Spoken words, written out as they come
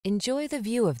Enjoy the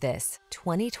view of this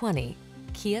 2020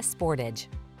 Kia Sportage.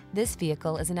 This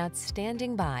vehicle is an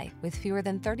outstanding buy with fewer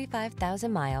than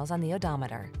 35,000 miles on the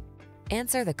odometer.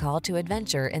 Answer the call to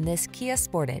adventure in this Kia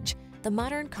Sportage, the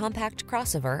modern compact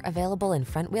crossover available in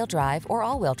front-wheel drive or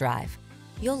all-wheel drive.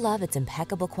 You'll love its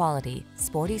impeccable quality,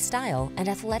 sporty style, and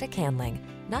athletic handling,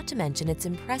 not to mention its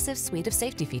impressive suite of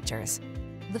safety features.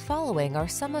 The following are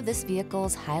some of this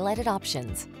vehicle's highlighted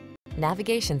options: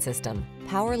 navigation system,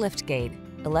 power liftgate,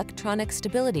 electronic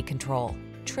stability control,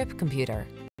 trip computer,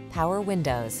 power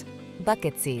windows,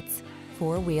 bucket seats,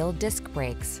 four-wheel disc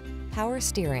brakes, power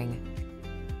steering.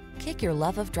 Kick your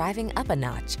love of driving up a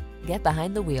notch. Get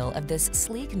behind the wheel of this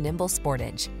sleek, nimble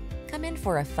Sportage. Come in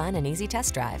for a fun and easy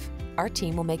test drive. Our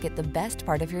team will make it the best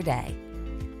part of your day.